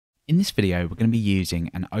In this video, we're going to be using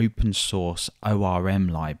an open source ORM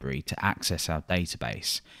library to access our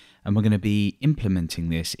database, and we're going to be implementing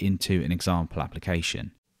this into an example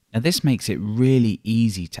application. Now, this makes it really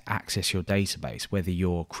easy to access your database, whether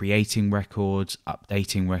you're creating records,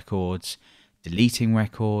 updating records, deleting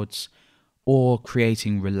records, or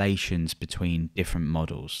creating relations between different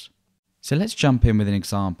models. So let's jump in with an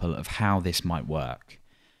example of how this might work.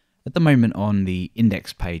 At the moment on the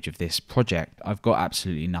index page of this project, I've got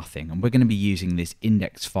absolutely nothing, and we're going to be using this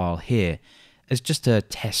index file here as just a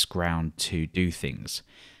test ground to do things.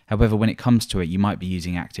 However, when it comes to it, you might be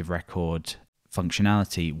using ActiveRecord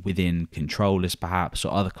functionality within controllers perhaps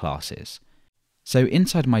or other classes. So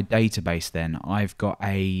inside my database then, I've got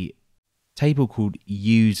a table called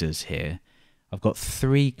users here. I've got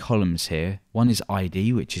 3 columns here. One is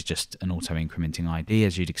ID, which is just an auto-incrementing ID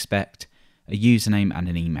as you'd expect, a username and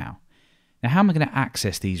an email. Now, how am I going to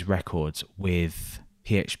access these records with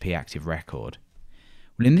PHP ActiveRecord?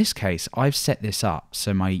 Well, in this case, I've set this up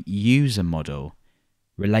so my user model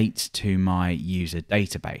relates to my user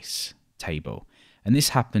database table, and this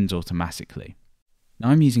happens automatically. Now,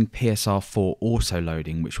 I'm using PSR4 auto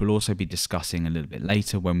loading, which we'll also be discussing a little bit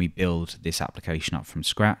later when we build this application up from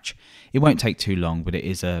scratch. It won't take too long, but it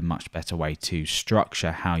is a much better way to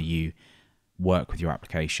structure how you work with your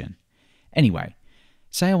application. Anyway,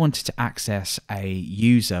 say I wanted to access a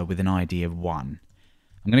user with an ID of 1.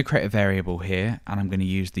 I'm going to create a variable here, and I'm going to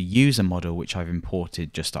use the user model, which I've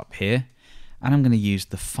imported just up here, and I'm going to use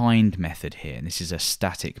the find method here, and this is a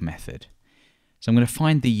static method. So I'm going to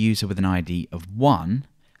find the user with an ID of 1,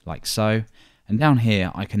 like so, and down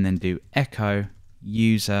here I can then do echo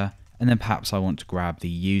user, and then perhaps I want to grab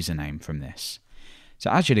the username from this. So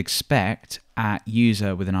as you'd expect, at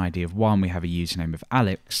user with an ID of 1, we have a username of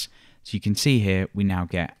Alex. So you can see here, we now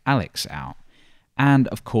get Alex out. And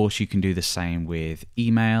of course, you can do the same with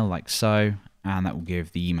email, like so, and that will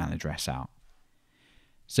give the email address out.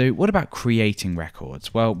 So what about creating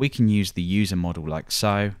records? Well, we can use the user model like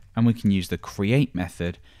so, and we can use the create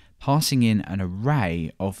method, passing in an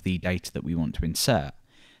array of the data that we want to insert.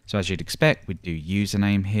 So as you'd expect, we'd do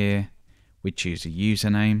username here, we'd choose a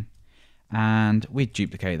username, and we'd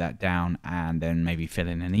duplicate that down and then maybe fill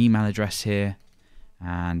in an email address here,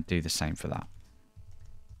 and do the same for that.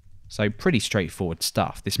 So pretty straightforward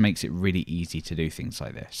stuff. This makes it really easy to do things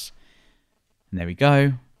like this. And there we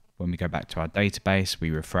go. When we go back to our database, we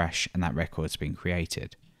refresh and that record's been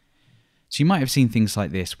created. So you might have seen things like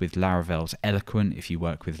this with Laravel's Eloquent if you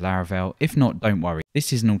work with Laravel. If not, don't worry.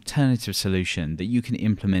 This is an alternative solution that you can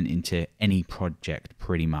implement into any project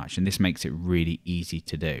pretty much, and this makes it really easy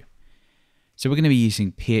to do. So we're going to be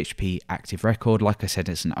using PHP ActiveRecord. Like I said,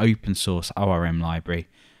 it's an open source ORM library,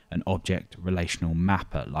 an object relational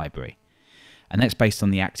mapper library. And that's based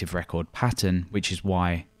on the ActiveRecord pattern, which is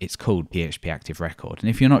why it's called PHP ActiveRecord. And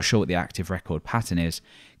if you're not sure what the ActiveRecord pattern is,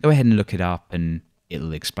 go ahead and look it up and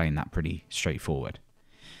it'll explain that pretty straightforward.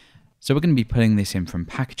 So we're going to be pulling this in from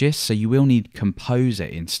packages, so you will need Composer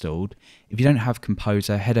installed. If you don't have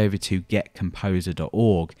Composer, head over to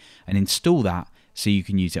getcomposer.org and install that so you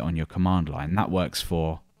can use it on your command line. That works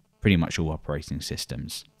for pretty much all operating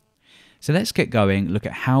systems. So let's get going, look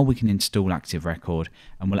at how we can install ActiveRecord,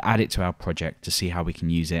 and we'll add it to our project to see how we can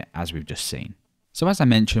use it as we've just seen. So as I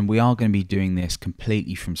mentioned, we are going to be doing this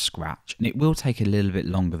completely from scratch, and it will take a little bit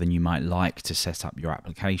longer than you might like to set up your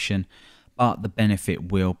application, but the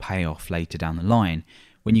benefit will pay off later down the line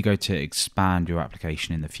when you go to expand your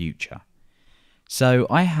application in the future. So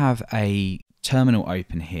I have a terminal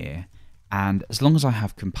open here, and as long as I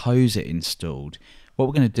have Composer installed, what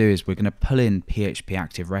we're going to do is we're going to pull in PHP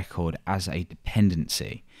ActiveRecord as a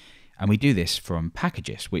dependency. And we do this from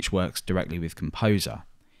packages, which works directly with Composer.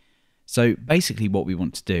 So basically what we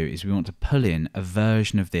want to do is we want to pull in a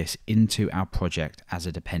version of this into our project as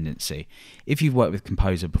a dependency. If you've worked with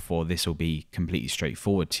Composer before, this will be completely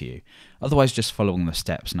straightforward to you. Otherwise, just follow along the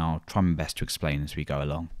steps and I'll try my best to explain as we go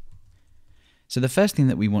along. So the first thing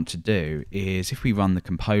that we want to do is if we run the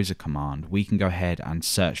Composer command, we can go ahead and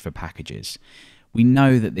search for packages. We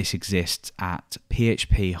know that this exists at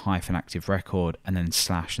php-ActiveRecord and then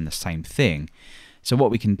 / and the same thing. So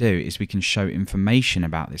what we can do is we can show information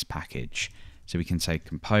about this package. So we can say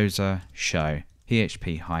Composer show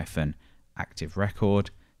php-ActiveRecord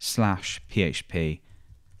 / PHP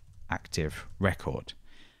ActiveRecord.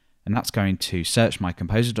 And that's going to search my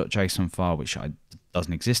composer.json file, which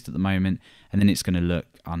doesn't exist at the moment, and then it's going to look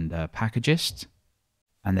under packages.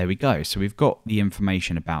 And there we go. So we've got the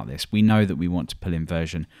information about this. We know that we want to pull in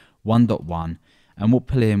version 1.1, and we'll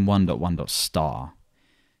pull in 1.1.star.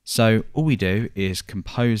 So all we do is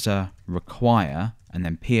Composer require, and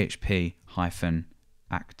then PHP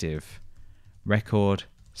ActiveRecord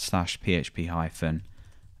 / PHP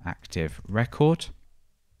ActiveRecord,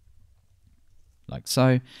 like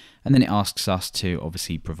so. And then it asks us to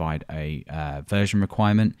obviously provide a version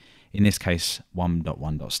requirement, in this case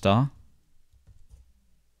 1.1.star.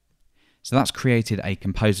 So that's created a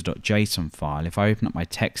composer.json file. If I open up my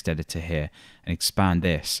text editor here and expand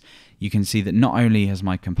this, you can see that not only has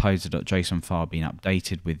my composer.json file been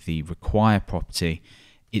updated with the require property,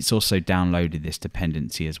 it's also downloaded this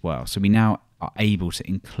dependency as well. So we now are able to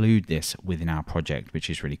include this within our project, which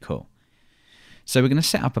is really cool. So we're going to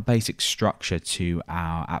set up a basic structure to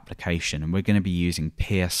our application, and we're going to be using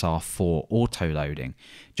PSR4 autoloading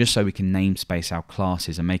just so we can namespace our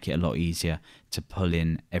classes and make it a lot easier to pull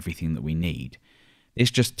in everything that we need. This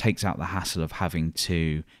just takes out the hassle of having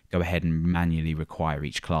to go ahead and manually require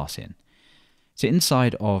each class in. So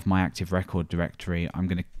inside of my ActiveRecord directory, I'm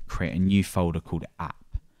going to create a new folder called app.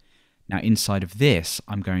 Now inside of this,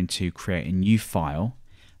 I'm going to create a new file,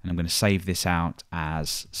 and I'm going to save this out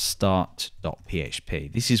as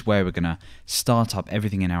start.php. This is where we're going to start up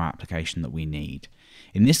everything in our application that we need.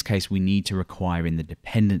 In this case, we need to require in the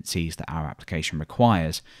dependencies that our application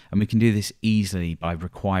requires, and we can do this easily by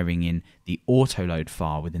requiring in the autoload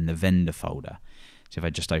file within the vendor folder. So if I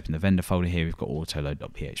just open the vendor folder here, we've got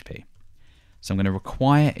autoload.php. So I'm going to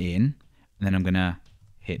require in, and then I'm going to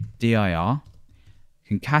hit dir,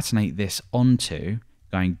 concatenate this onto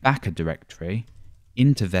going back a directory,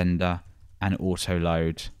 into vendor and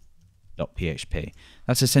autoload.php.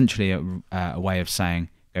 That's essentially a way of saying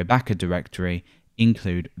go back a directory,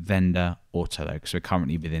 include vendor autoload, because we're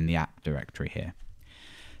currently within the app directory here.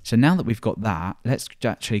 So now that we've got that, let's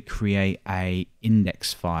actually create a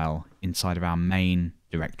index file inside of our main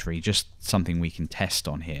directory, just something we can test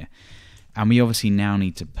on here. And we obviously now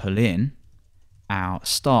need to pull in our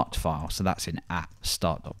start file, so that's in app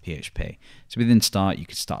start.php. So within start, you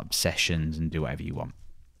could start up sessions and do whatever you want.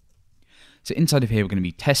 So inside of here, we're going to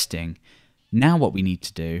be testing. Now what we need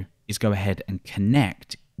to do is go ahead and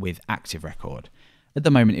connect with ActiveRecord. At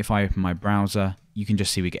the moment, if I open my browser, you can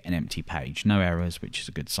just see we get an empty page, no errors, which is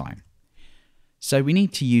a good sign. So we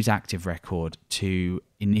need to use ActiveRecord to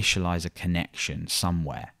initialize a connection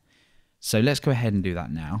somewhere. So let's go ahead and do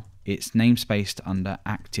that now. It's namespaced under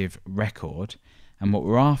ActiveRecord, and what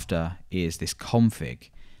we're after is this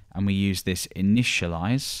config, and we use this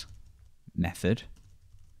initialize method,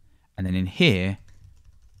 and then in here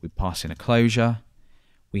we pass in a closure.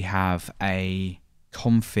 We have a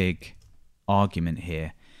config argument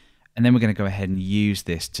here, and then we're going to go ahead and use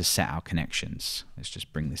this to set our connections. Let's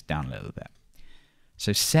just bring this down a little bit.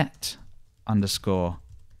 So set underscore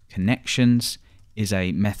connections is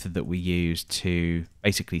a method that we use to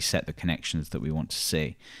basically set the connections that we want to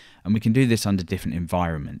see. And we can do this under different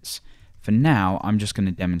environments. For now, I'm just going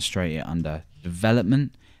to demonstrate it under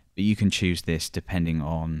development, but you can choose this depending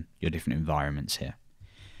on your different environments here.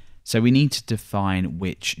 So we need to define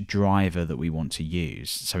which driver that we want to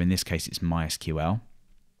use. So in this case, it's MySQL.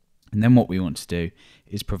 And then what we want to do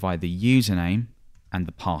is provide the username and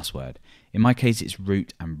the password. In my case, it's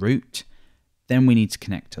root and root. Then we need to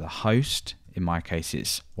connect to the host. In my case,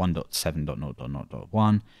 it's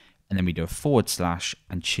 1.7.0.0.1, and then we do a /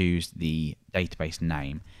 and choose the database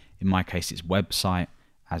name. In my case, it's website,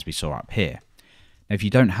 as we saw up here. Now, if you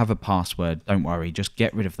don't have a password, don't worry, just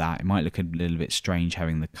get rid of that. It might look a little bit strange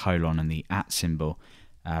having the colon and the @ symbol,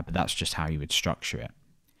 but that's just how you would structure it.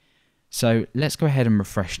 So let's go ahead and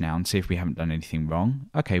refresh now and see if we haven't done anything wrong.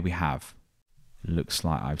 Okay, we have. Looks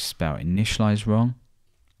like I've spelled initialize wrong,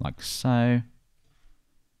 like so.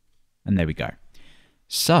 And there we go.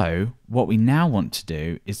 So what we now want to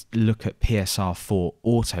do is look at PSR4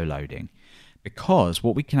 autoloading, because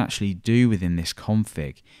what we can actually do within this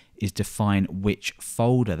config is define which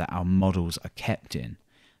folder that our models are kept in.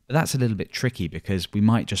 But that's a little bit tricky because we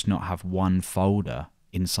might just not have one folder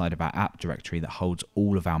inside of our app directory that holds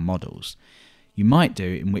all of our models. You might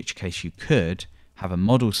do, in which case you could have a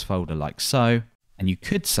models folder like so, and you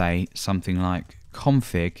could say something like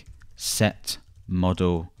config set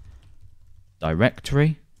model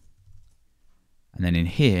directory, and then in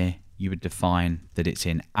here you would define that it's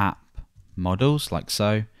in app models like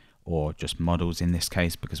so, or just models in this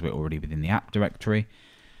case because we're already within the app directory.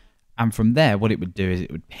 And from there, what it would do is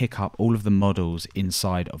it would pick up all of the models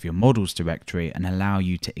inside of your models directory and allow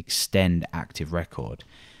you to extend ActiveRecord.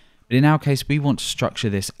 But in our case, we want to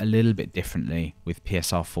structure this a little bit differently with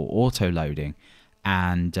PSR4 autoloading,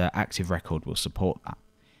 and ActiveRecord will support that.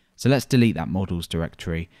 So let's delete that models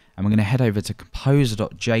directory, and we're going to head over to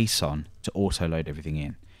composer.json to autoload everything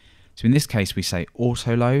in. So in this case, we say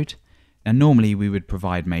autoload. Now normally we would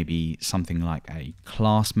provide maybe something like a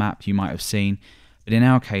class map you might have seen, but But in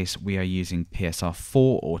our case, we are using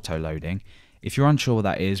PSR4 auto-loading. If you're unsure what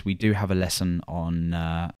that is, we do have a lesson on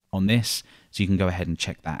this, so you can go ahead and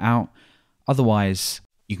check that out. Otherwise,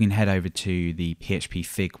 you can head over to the PHP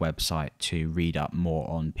Fig website to read up more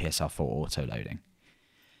on PSR4 auto-loading.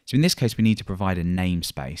 So in this case, we need to provide a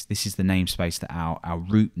namespace. This is the namespace that our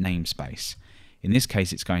root namespace. In this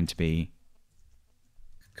case, it's going to be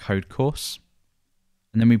Codecourse.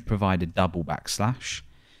 And then we provide a double backslash.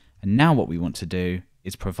 And now what we want to do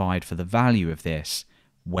is provide for the value of this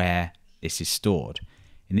where this is stored.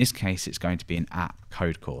 In this case, it's going to be an app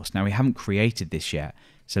Codecourse. Now we haven't created this yet,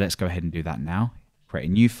 so let's go ahead and do that now. Create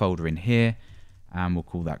a new folder in here, and we'll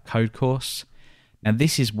call that Codecourse. Now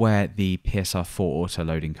this is where the PSR4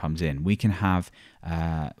 auto-loading comes in. We can have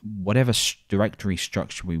whatever directory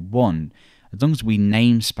structure we want. As long as we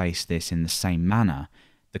namespace this in the same manner,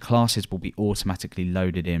 the classes will be automatically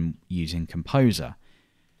loaded in using Composer.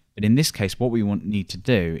 But in this case, what we need to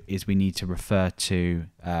do is we need to refer to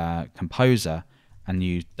Composer and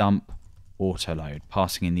use dump autoload,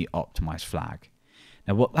 passing in the optimize flag.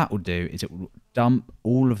 Now what that will do is it will dump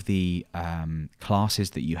all of the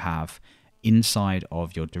classes that you have inside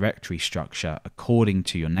of your directory structure according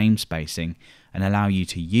to your namespacing and allow you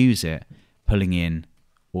to use it, pulling in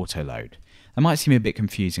autoload. That might seem a bit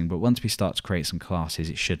confusing, but once we start to create some classes,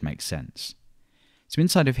 it should make sense. So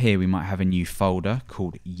inside of here, we might have a new folder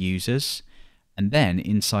called users. And then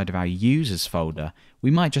inside of our users folder, we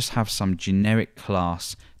might just have some generic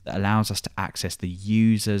class that allows us to access the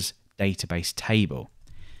users database table.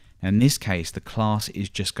 Now in this case, the class is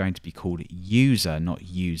just going to be called user, not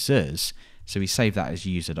users. So we save that as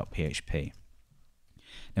user.php.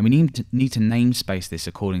 Now we need to namespace this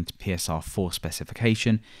according to PSR4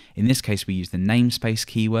 specification. In this case, we use the namespace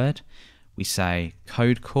keyword. We say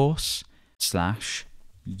Codecourse /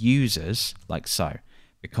 users, like so,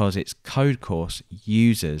 because it's Codecourse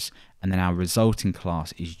users, and then our resulting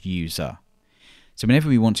class is user. So whenever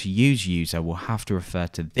we want to use user, we'll have to refer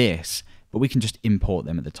to this, but we can just import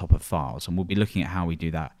them at the top of files, and we'll be looking at how we do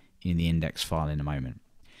that in the index file in a moment.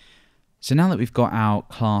 So now that we've got our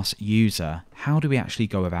class user, how do we actually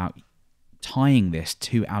go about tying this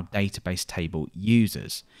to our database table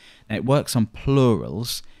users? Now it works on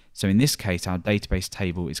plurals, so in this case our database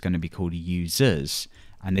table is going to be called users,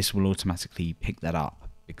 and this will automatically pick that up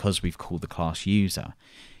because we've called the class user.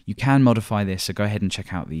 You can modify this, so go ahead and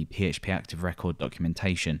check out the PHP ActiveRecord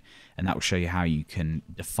documentation, and that will show you how you can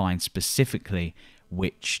define specifically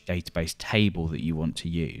which database table that you want to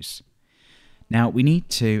use. Now we need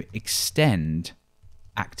to extend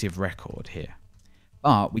ActiveRecord here,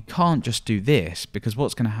 but we can't just do this because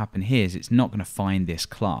what's going to happen here is it's not going to find this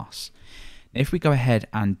class. Now, if we go ahead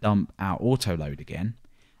and dump our autoload again,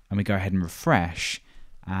 and we go ahead and refresh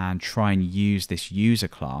and try and use this user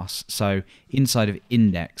class, so inside of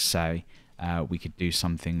index, say, we could do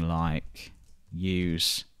something like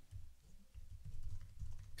use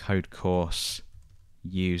Codecourse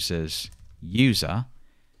users user.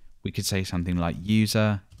 We could say something like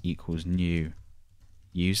user equals new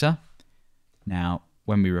user. Now,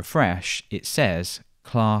 when we refresh, it says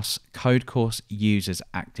class Codecourse users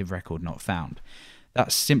ActiveRecord not found.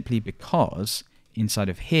 That's simply because inside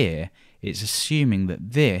of here, it's assuming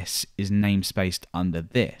that this is namespaced under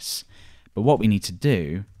this. But what we need to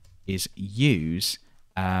do is use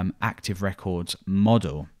ActiveRecord's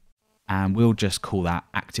model, and we'll just call that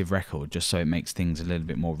ActiveRecord just so it makes things a little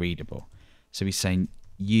bit more readable. So we say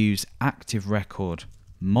use ActiveRecord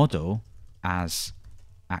model as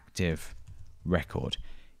ActiveRecord.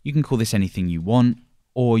 You can call this anything you want,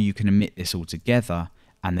 or you can omit this altogether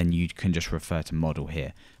and then you can just refer to model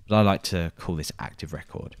here. But I like to call this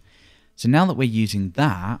ActiveRecord. So now that we're using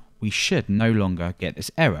that, we should no longer get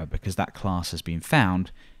this error because that class has been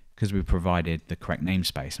found because we've provided the correct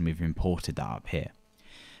namespace and we've imported that up here.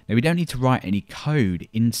 Now we don't need to write any code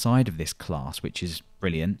inside of this class, which is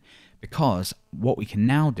brilliant, because what we can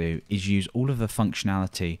now do is use all of the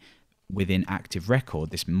functionality within ActiveRecord,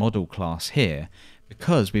 this model class here,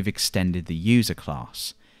 because we've extended the user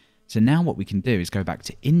class. So now what we can do is go back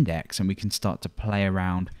to index and we can start to play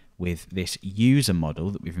around with this user model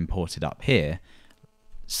that we've imported up here.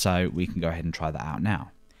 So we can go ahead and try that out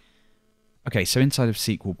now. Okay, so inside of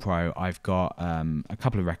SQL Pro, I've got a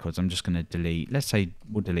couple of records. I'm just going to delete, let's say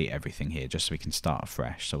we'll delete everything here just so we can start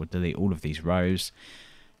afresh. So we'll delete all of these rows.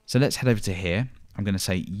 So let's head over to here. I'm going to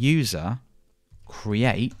say user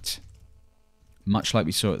create, much like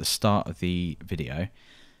we saw at the start of the video.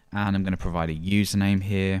 And I'm going to provide a username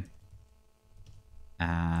here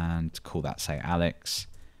and call that, say, Alex.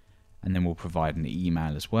 And then we'll provide an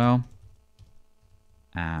email as well.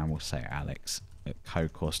 And we'll say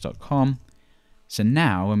alex@codecourse.com. So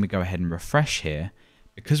now when we go ahead and refresh here,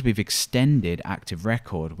 because we've extended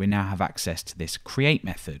ActiveRecord, we now have access to this create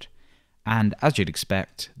method. And as you'd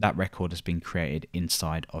expect, that record has been created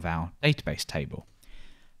inside of our database table.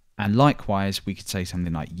 And likewise, we could say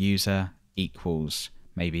something like user equals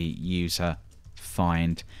maybe user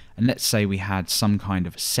find. And let's say we had some kind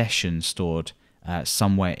of session stored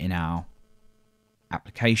somewhere in our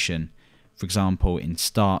application. For example, in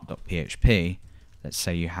start.php, let's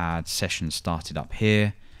say you had session started up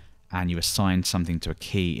here and you assigned something to a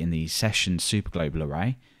key in the session superglobal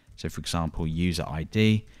array. So for example, user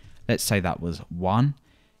ID, let's say that was 1.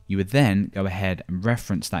 You would then go ahead and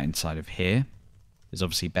reference that inside of here. There's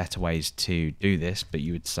obviously better ways to do this, but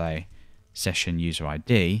you would say session user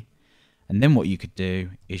ID. And then what you could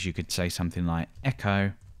do is you could say something like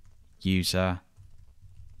echo user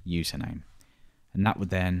username. And that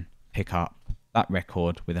would then pick up that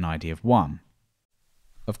record with an ID of 1.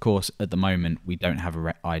 Of course, at the moment, we don't have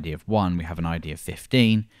an ID of 1, we have an ID of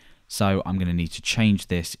 15. So I'm going to need to change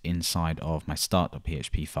this inside of my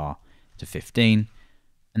start.php file to 15,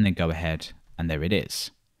 and then go ahead, and there it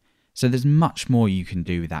is. So there's much more you can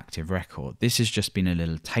do with ActiveRecord. This has just been a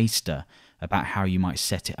little taster about how you might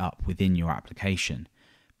set it up within your application.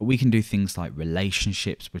 But we can do things like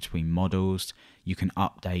relationships between models. You can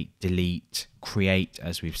update, delete, create,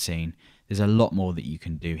 as we've seen. There's a lot more that you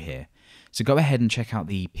can do here. So go ahead and check out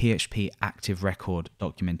the PHP ActiveRecord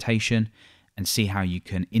documentation and see how you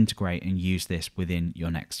can integrate and use this within your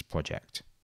next project.